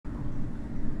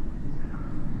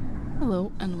Hello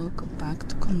and welcome back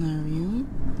to Conarium.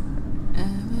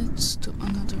 Let's do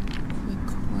another quick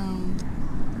round.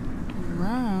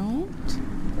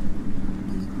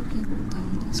 Only we can go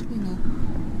down this way now.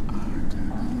 Are there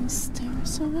any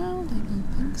stairs around? I don't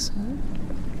think so.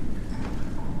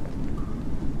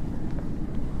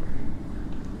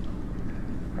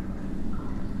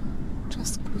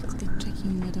 Just quickly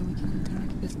checking whether we can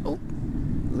interact with... Oh!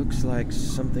 Looks like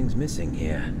something's missing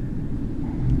here.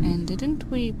 And didn't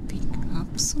we pick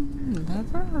up some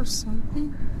leather or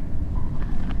something?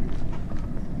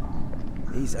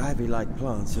 These ivy-like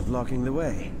plants are blocking the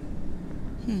way.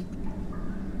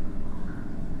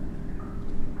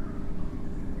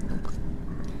 Nope.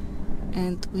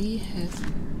 And we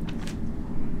have...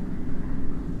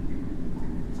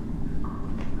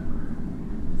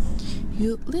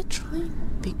 You literally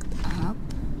picked up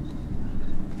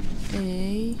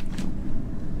a...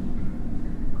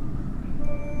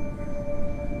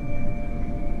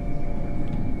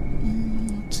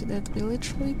 that we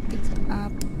literally picked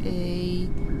up an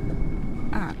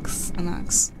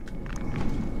axe.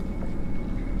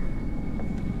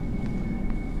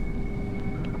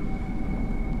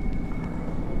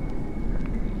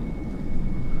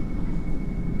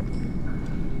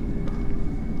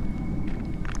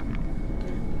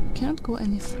 Can't go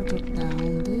any further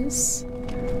down this.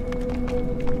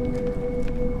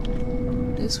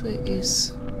 This way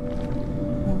is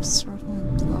most certainly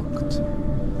blocked.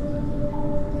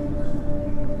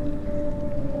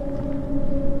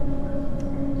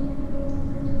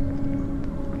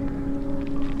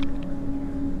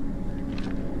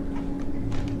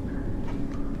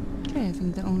 I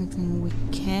think the only thing we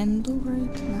can do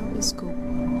right now is go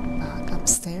back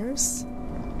upstairs.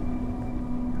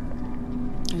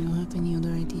 I don't have any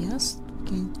other ideas.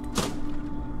 Okay.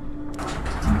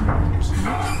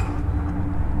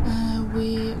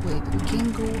 We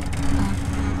can go up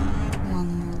one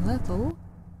more level.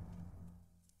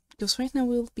 Because right now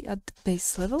we'll be at the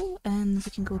base level and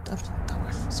we can go up to the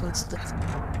tower. So let's do that.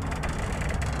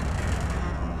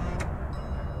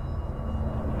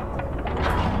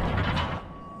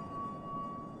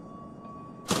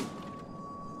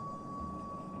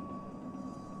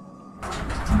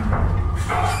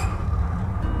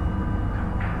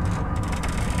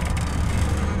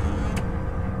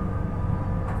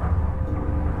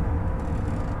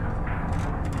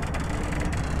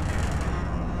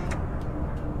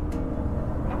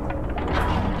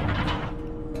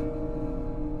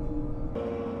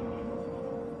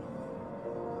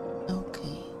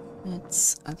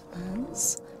 Let's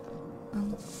advance.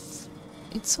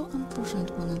 It's so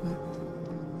unfortunate whenever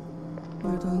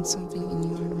you're doing something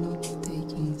and you're not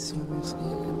taking seriously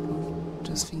and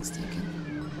just things they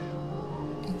can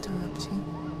interrupt you.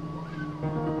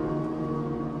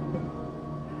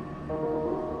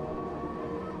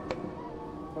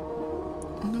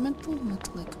 Ornamental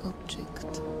metallic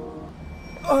object.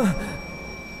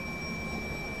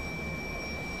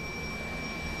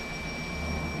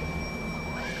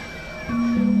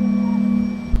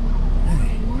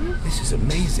 This is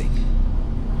amazing.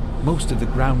 Most of the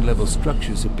ground level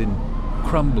structures have been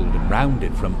crumbled and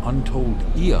rounded from untold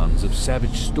eons of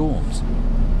savage storms,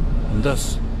 and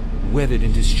thus weathered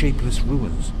into shapeless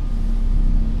ruins.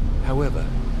 However,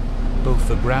 both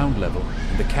the ground level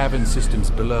and the cavern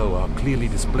systems below are clearly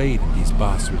displayed in these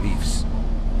bas-reliefs.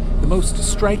 The most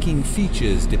striking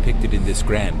features depicted in this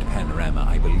grand panorama,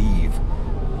 I believe,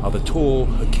 are the tall,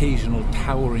 occasional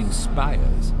towering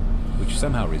spires, which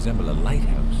somehow resemble a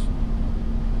lighthouse.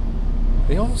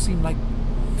 They all seem like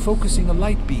focusing a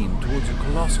light beam towards a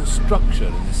colossal structure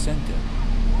in the center.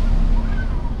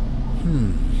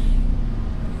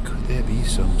 Could there be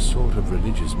some sort of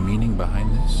religious meaning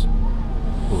behind this?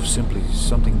 Or simply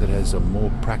something that has a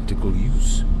more practical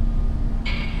use?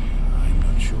 I'm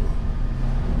not sure.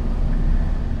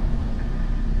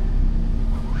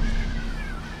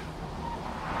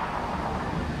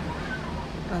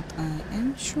 But I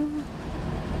am sure.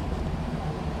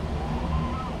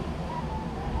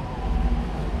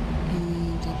 I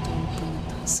needed to open a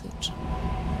passage.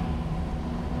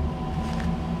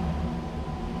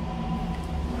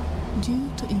 Due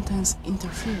to intense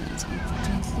interference,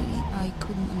 unfortunately, I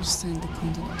couldn't understand the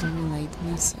content of the relayed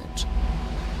message.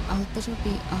 I'll better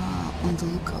be on the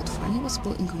lookout for any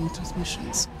possible incoming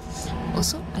transmissions.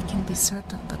 Also, I can be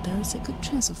certain that there is a good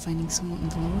chance of finding someone in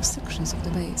the lower sections of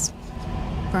the base.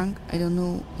 Frank, I don't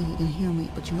know if you can hear me,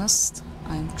 but you must.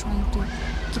 I'm trying to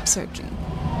keep searching.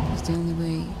 It's the only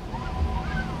way.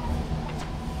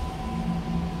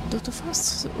 Dr.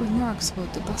 Frost's remarks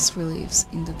about the bas-reliefs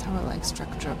in the tower-like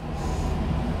structure.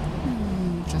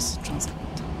 Just a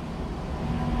transcript.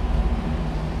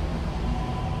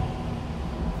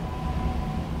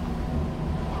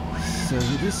 So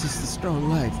this is the strong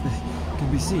light that can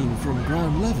be seen from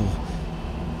ground level.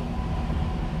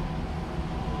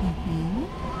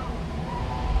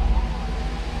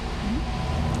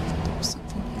 There was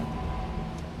something here.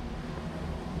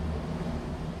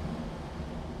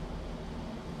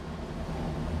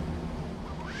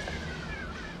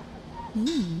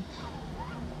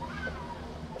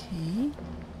 Okay.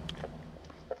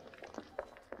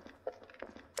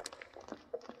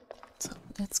 So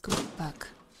let's go back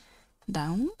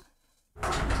down. And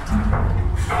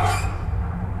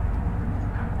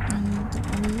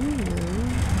we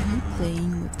will be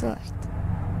playing with the light.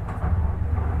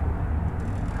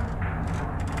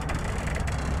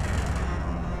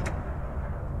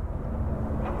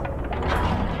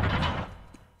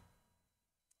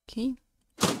 Okay.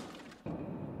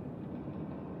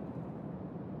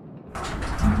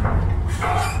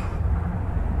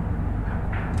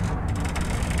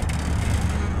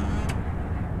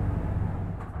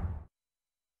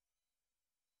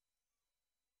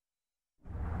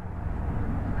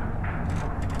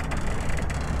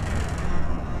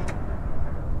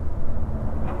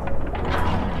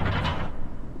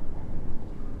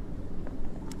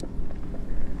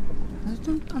 I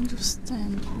don't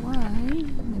understand why.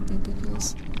 Maybe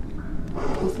because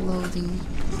of loading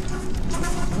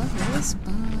levels,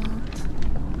 but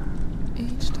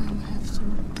each time I have to.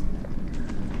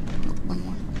 No, one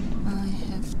more. I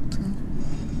have to.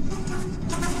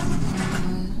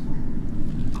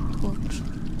 Torch.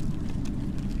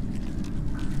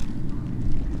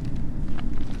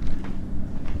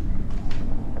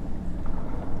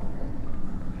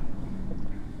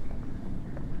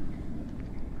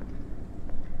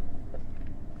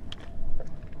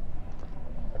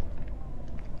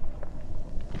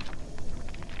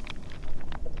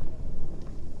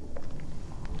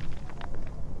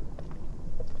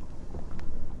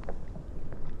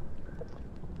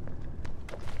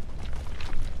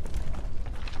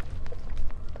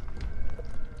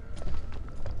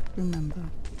 Remember,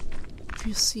 if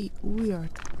you see weird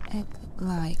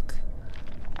egg-like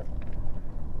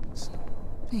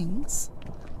things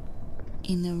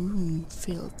in a room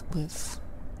filled with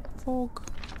fog,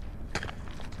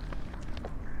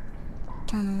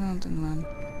 turn around and run.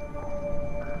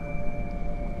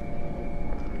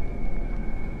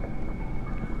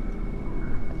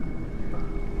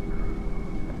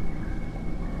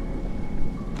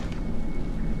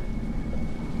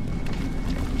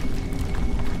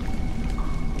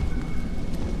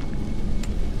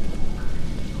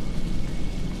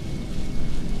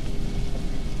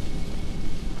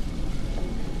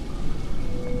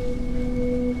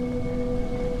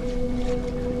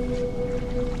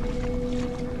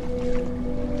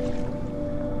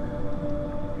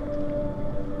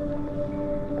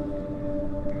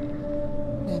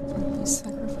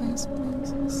 Sacrifice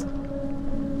places,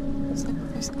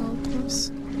 sacrifice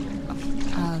altars,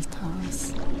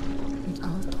 altars and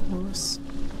altars.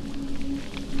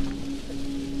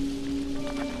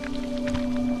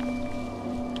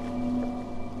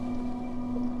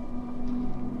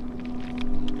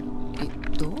 A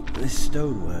door? This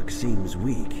stonework seems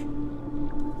weak.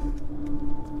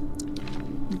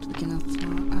 Not weak enough for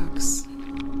our axe,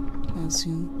 I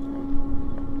assume.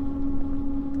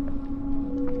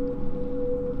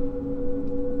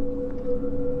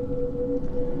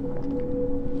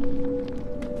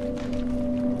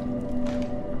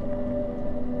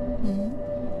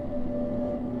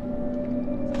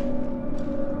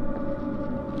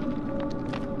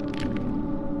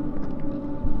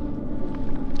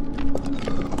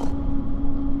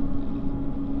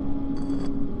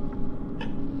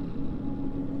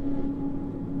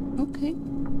 Okay.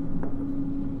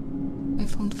 I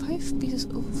found 5 pieces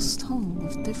of stone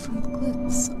with different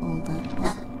glitches on them.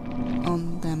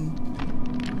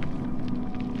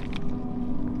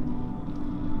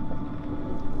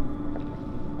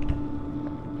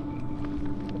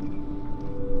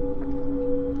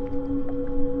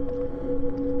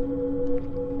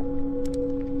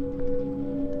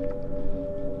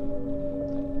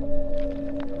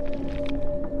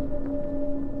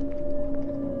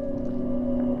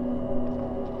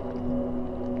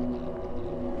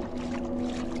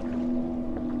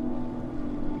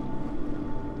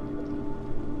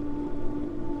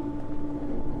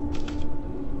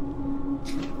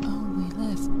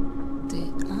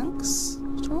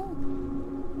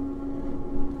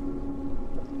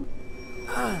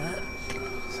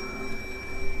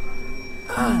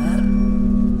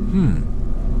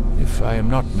 If I am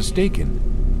not mistaken,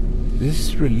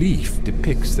 this relief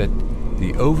depicts that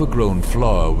the overgrown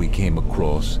flower we came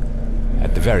across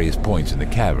at the various points in the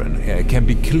cavern can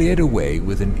be cleared away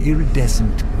with an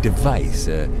iridescent device,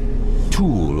 a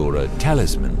tool or a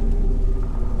talisman.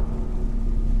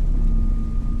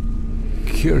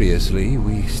 Curiously,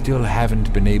 we still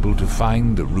haven't been able to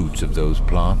find the roots of those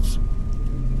plants.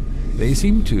 They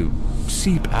seem to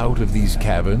seep out of these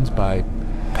caverns by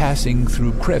passing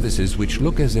through crevices which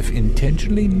look as if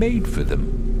intentionally made for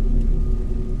them.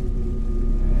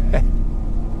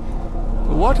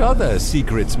 What other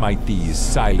secrets might these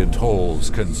silent halls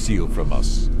conceal from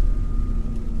us?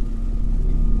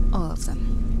 All of them.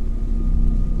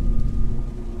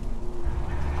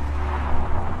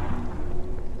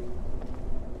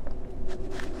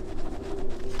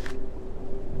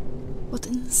 What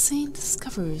insane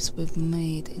discoveries we've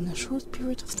made in a short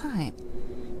period of time.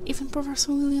 Even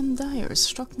Professor William Dyer's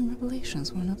shocking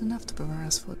revelations were not enough to prepare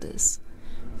us for this.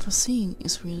 For seeing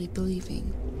is really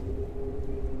believing.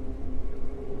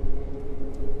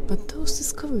 But those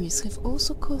discoveries have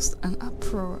also caused an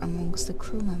uproar amongst the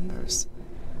crew members,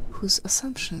 whose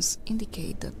assumptions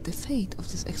indicate that the fate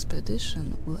of this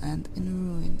expedition will end in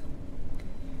ruin.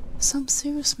 Some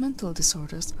serious mental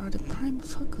disorders are the prime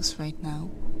focus right now.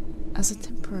 As a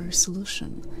temporary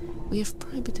solution, we have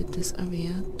prohibited this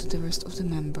area to the rest of the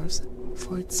members,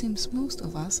 for it seems most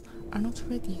of us are not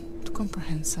ready to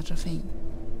comprehend such a thing.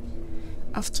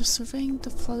 After surveying the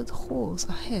flooded holes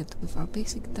ahead with our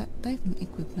basic diving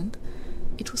equipment,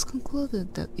 it was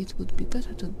concluded that it would be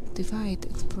better to divide the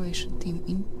exploration team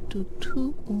into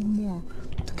 2 or more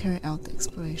to carry out the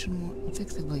exploration more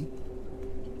effectively.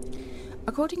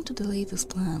 According to the latest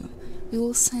plan, we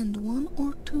will send 1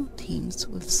 or 2 teams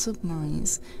with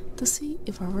submarines to see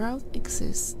if a route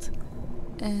exists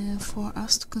for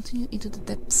us to continue into the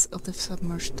depths of the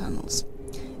submerged tunnels,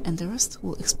 and the rest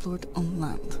will explore it on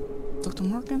land. Dr.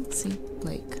 Morgan C.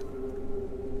 Blake.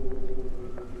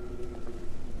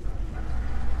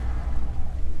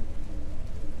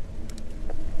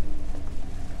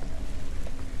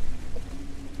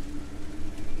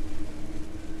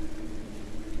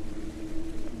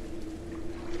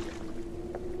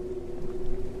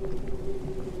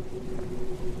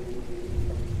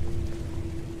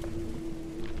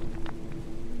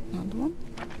 Another one.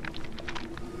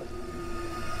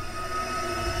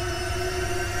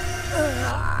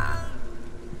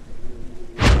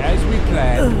 As we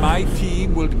planned, my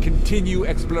team will continue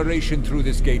exploration through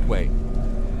this gateway.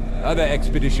 Other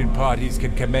expedition parties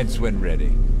can commence when ready.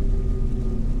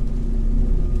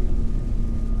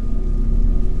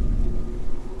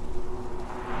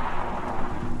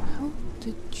 How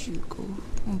did you go?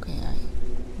 Okay,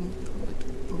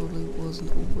 it probably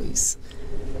wasn't always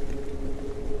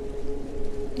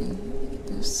in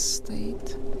this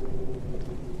state,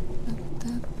 but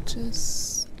that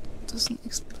just doesn't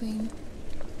explain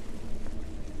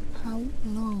how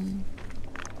long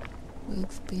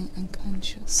we've been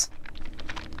unconscious.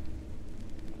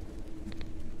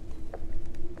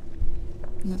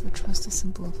 Never trust a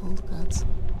symbol of old gods.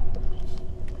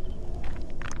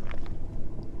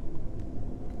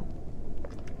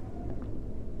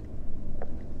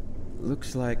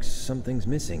 Looks like something's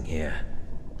missing here.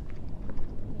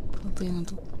 Probably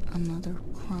another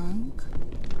crank.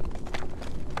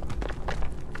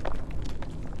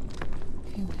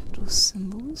 Okay, we have those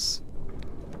symbols.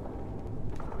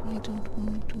 I don't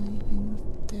want to do anything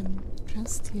with them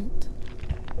just yet.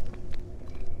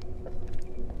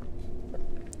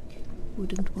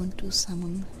 Wouldn't want to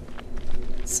summon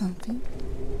something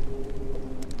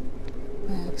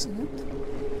by accident.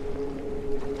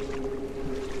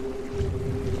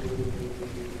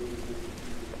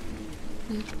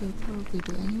 Which we'll probably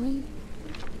do anyway.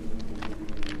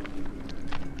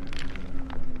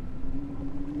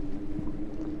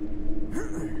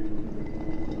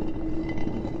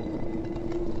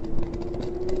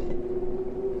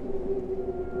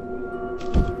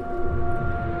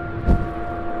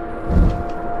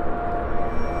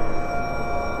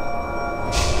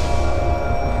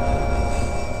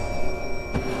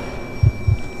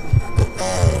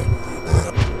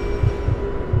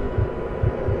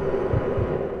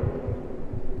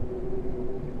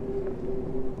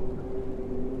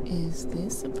 Is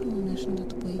this a premonition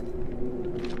that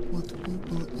what we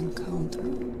will encounter?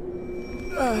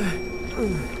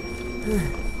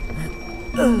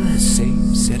 The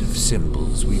same set of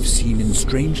symbols we've seen in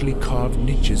strangely carved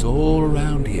niches all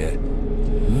around here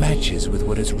matches with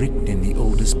what is written in the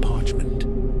oldest parchment.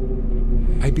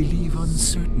 I believe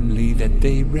uncertainly that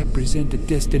they represent a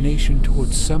destination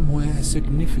towards somewhere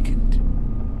significant.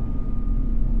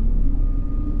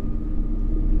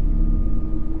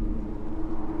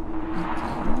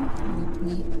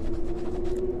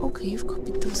 Okay, you've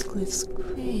copied those glyphs.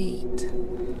 Great.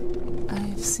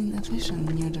 I've seen a vision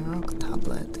near the rock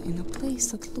tablet in a place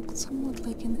that looked somewhat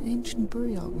like an ancient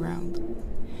burial ground.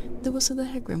 There was a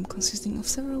diagram consisting of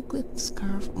several glyphs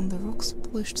carved on the rock's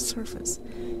polished surface,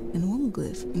 and one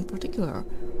glyph in particular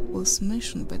was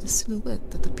mentioned by the silhouette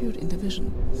that appeared in the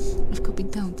vision. I've copied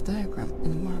down the diagram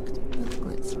and marked that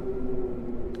glyph.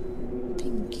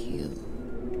 Thank you.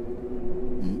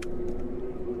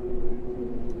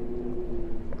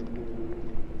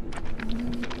 I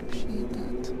really appreciate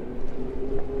that.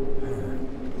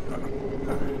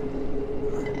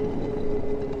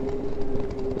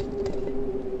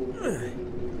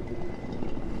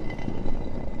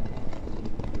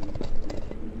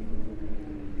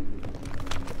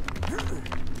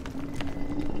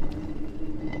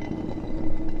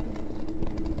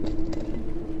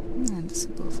 And the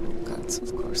symbol of all gods,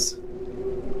 of course.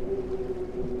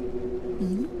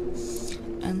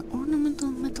 An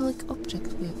ornamental metallic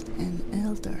object with an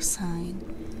elder sign.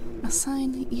 A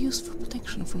sign used for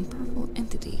protection from powerful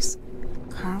entities,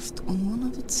 carved on one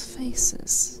of its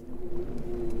faces.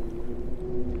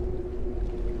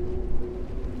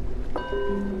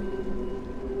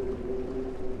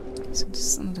 So this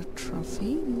is another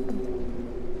trophy.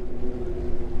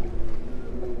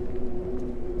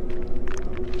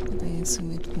 But I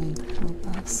assume it won't help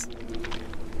us.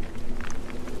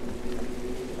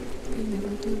 They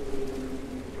never do.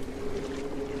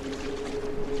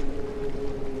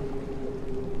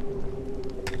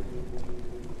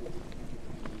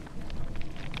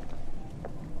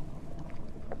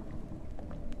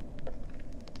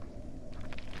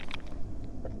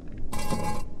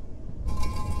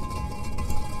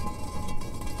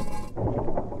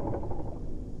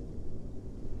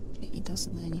 It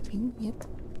doesn't do anything yet.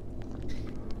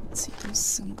 Let's see those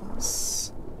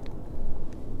symbols.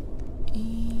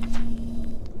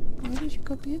 Where did you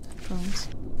copy it from?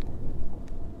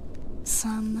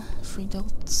 Sun, 3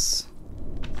 dots.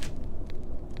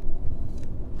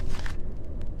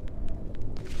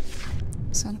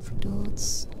 Sun, 3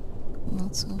 dots.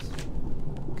 Lots of.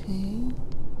 Okay.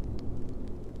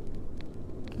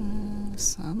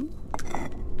 Sun.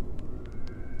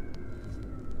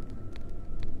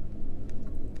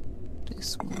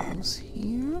 This one goes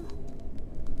here.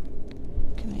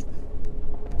 Can I?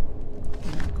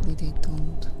 Luckily they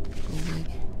don't go away.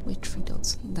 Wait, 3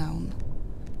 dots down.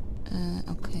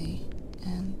 Okay,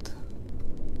 and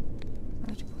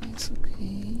verticals.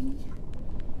 Okay.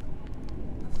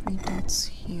 3 dots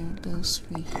here. Those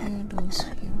 3 here. Those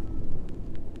here.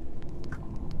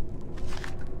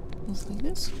 Looks like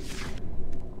this.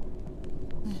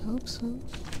 I hope so.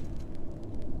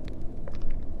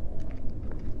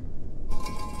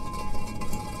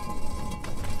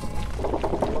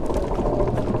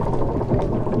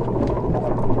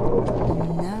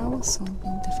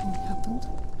 Something definitely happened.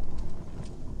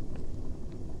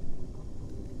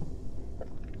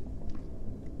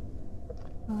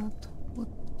 But what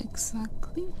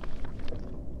exactly?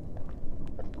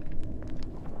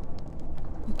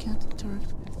 We can't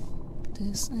interact with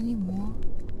this anymore.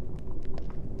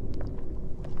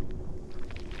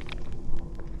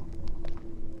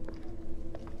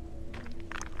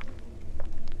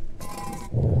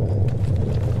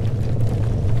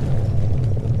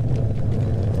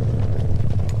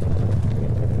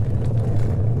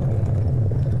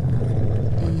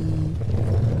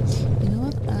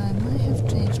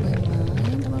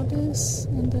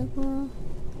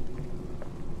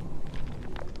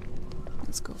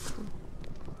 Let's go through.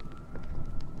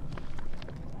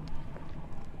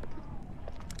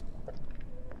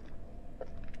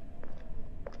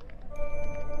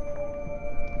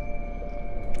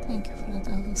 Thank you for that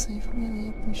autosave, really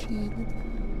appreciate it.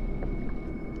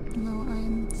 No,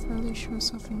 I'm fairly sure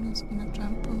something is gonna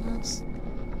jump on us.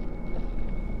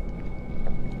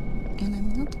 And I'm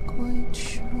not quite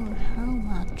sure how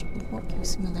much walking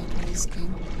simulator this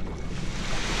game.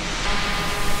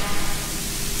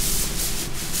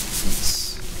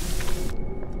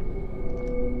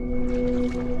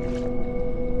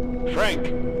 Frank,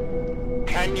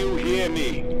 can you hear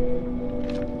me?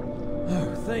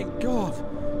 Oh, thank God.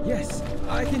 Yes,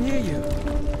 I can hear you.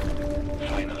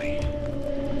 Finally.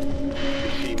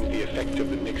 It seems the effect of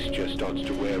the mixture starts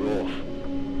to wear off.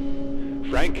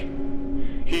 Frank,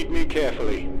 heed me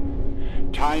carefully.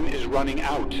 Time is running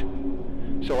out,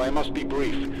 so I must be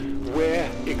brief. Where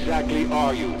exactly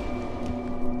are you?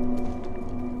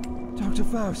 Dr.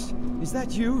 Faust, is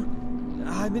that you?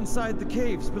 I'm inside the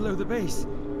caves below the base.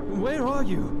 Where are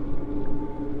you?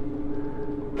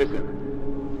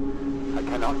 Listen, I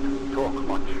cannot talk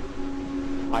much.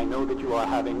 I know that you are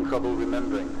having trouble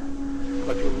remembering,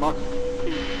 but you must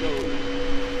keep goes.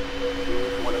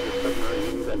 Choose one of the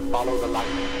submarines and follow the light.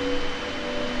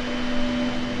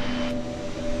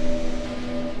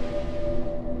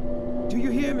 Do you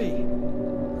hear me?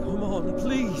 Come on,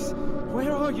 please.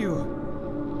 Where are you?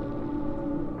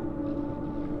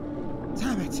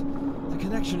 Damn it! The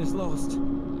connection is lost.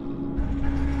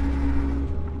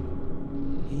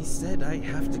 He said I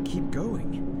have to keep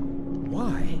going.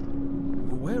 Why?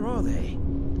 Where are they?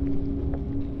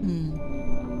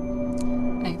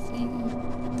 I think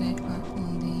they are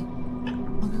on the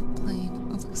other plane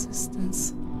of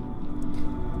existence.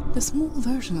 The small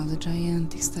version of the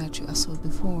gigantic statue I saw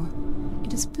before.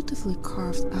 It is beautifully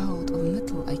carved out of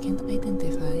metal I can't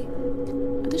identify.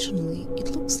 Additionally,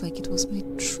 it looks like it was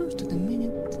made true to the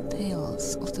minute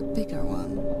details of the bigger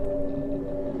one.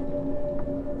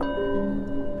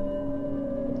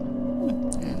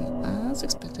 And as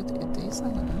expected, it is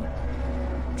another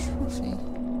trophy.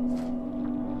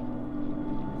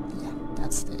 Yeah,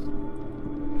 that's the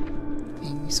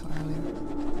thing we saw earlier.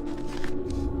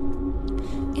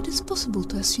 It is possible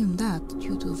to assume that,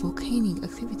 due to volcanic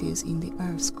activities in the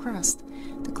Earth's crust,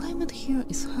 the climate here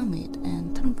is humid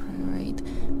and temperate,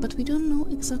 but we don't know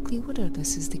exactly whether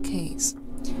this is the case.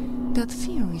 That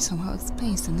theory somehow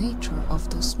explains the nature of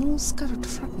those small scattered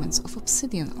fragments of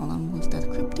obsidian along with that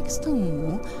cryptic stone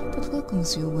wall that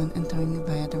welcomes you when entering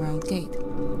via the round gate.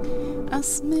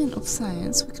 As men of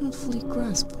science, we cannot fully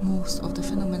grasp most of the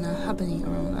phenomena happening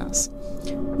around us.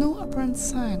 No apparent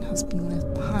sign has been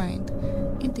left behind,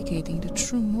 indicating the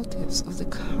true motives of the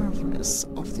carvers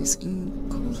of these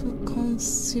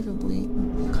inconceivably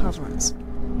caverns.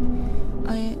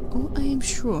 All I am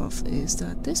sure of is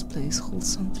that this place holds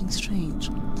something strange.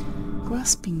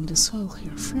 Grasping the soil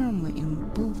here firmly in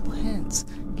both hands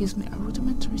gives me a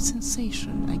rudimentary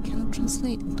sensation I cannot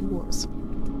translate into words.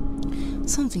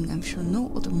 Something I'm sure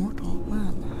no other mortal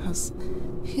man has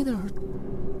hitherto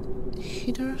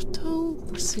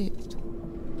perceived.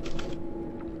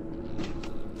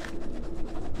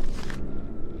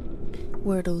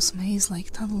 Were those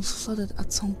maze-like tunnels flooded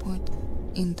at some point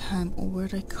in time, or were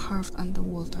they carved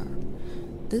underwater?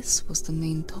 This was the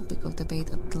main topic of debate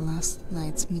at the last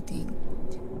night's meeting,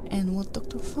 and what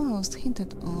Dr. Faust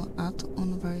hinted at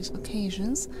on various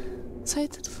occasions,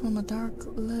 cited from a dark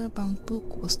leather-bound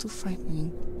book, was too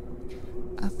frightening,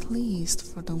 at least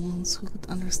for the ones who could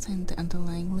understand the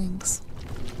underlying links.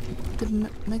 The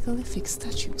megalithic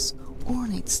statues,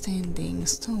 ornate standing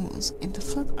stones, and the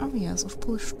flat areas of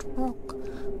polished rock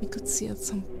we could see at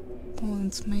some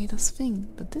points made us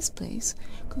think that this place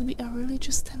could be a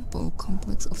religious temple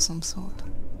complex of some sort.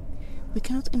 We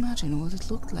cannot imagine what it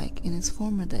looked like in its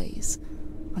former days,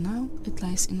 for now it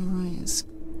lies in ruins,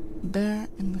 bare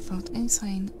and without any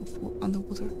sign of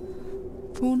underwater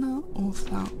fauna or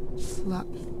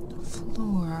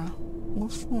flora or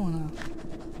fauna.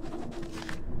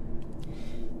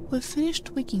 We've finished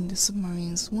tweaking the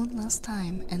submarines one last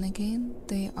time, and again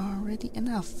they are ready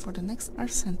enough for the next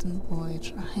Arsenton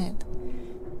voyage ahead.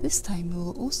 This time we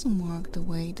will also mark the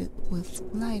way with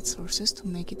light sources to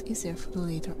make it easier for the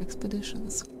later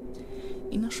expeditions.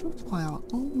 In a short while,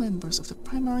 all members of the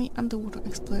primary underwater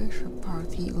exploration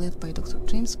party led by Dr.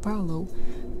 James Barlow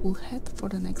will head for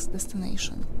the next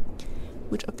destination,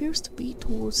 which appears to be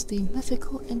towards the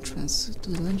mythical entrance to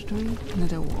the legendary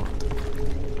Netherworld.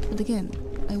 But again,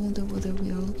 I wonder whether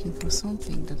we are looking for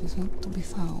something that is not to be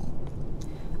found.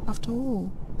 After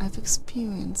all I've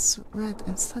experienced, read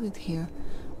and studied here,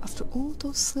 after all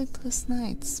those sleepless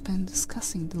nights spent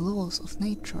discussing the laws of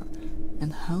nature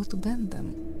and how to bend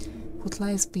them, what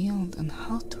lies beyond and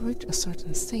how to reach a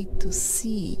certain state to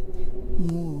see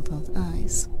more without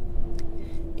eyes.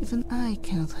 Even I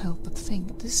cannot help but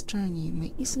think this journey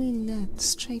may easily lead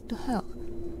straight to hell,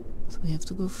 but we have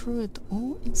to go through it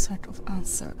all in search of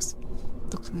answers.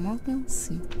 Dr. Morgan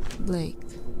C.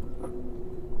 Blake.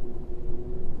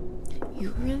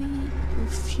 You really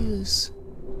refuse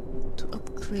to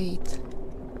upgrade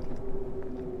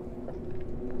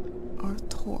our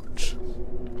torch.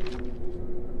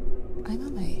 I'm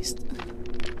amazed.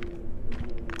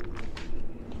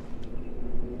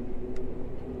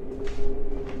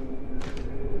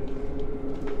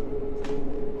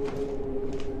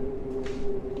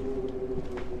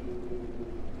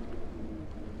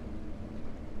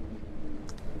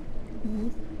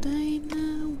 Would I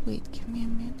now? Wait, give me a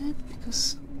minute,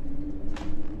 because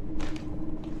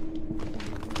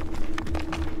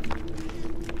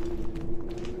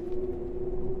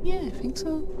yeah, I think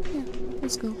so. Yeah,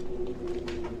 let's go.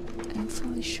 I'm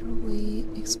fairly sure we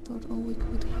explored all we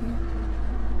could here.